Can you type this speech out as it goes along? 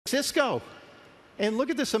Cisco. And look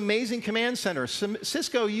at this amazing command center.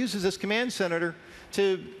 Cisco uses this command center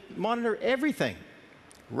to monitor everything.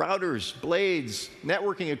 Routers, blades,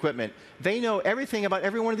 networking equipment. They know everything about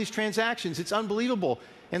every one of these transactions. It's unbelievable.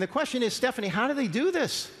 And the question is, Stephanie, how do they do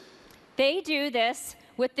this? They do this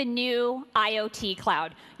with the new IoT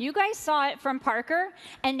cloud. You guys saw it from Parker,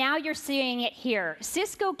 and now you're seeing it here.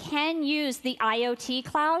 Cisco can use the IoT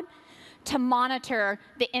cloud to monitor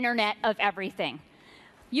the Internet of Everything.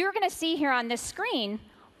 You're going to see here on this screen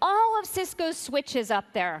all of Cisco's switches up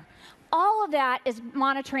there. All of that is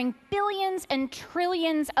monitoring billions and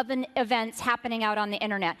trillions of events happening out on the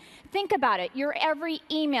internet. Think about it. Your every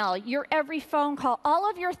email, your every phone call, all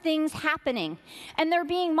of your things happening, and they're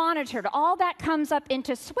being monitored. All that comes up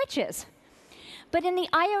into switches. But in the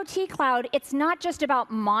IoT cloud, it's not just about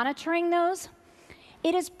monitoring those.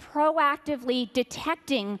 It is proactively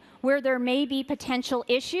detecting where there may be potential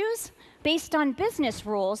issues based on business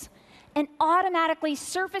rules and automatically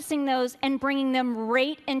surfacing those and bringing them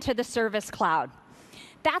right into the Service Cloud.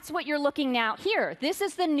 That's what you're looking at here. This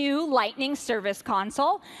is the new Lightning Service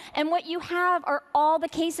Console, and what you have are all the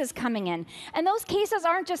cases coming in. And those cases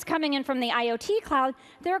aren't just coming in from the IoT cloud,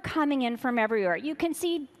 they're coming in from everywhere. You can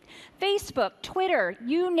see Facebook, Twitter,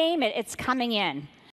 you name it, it's coming in.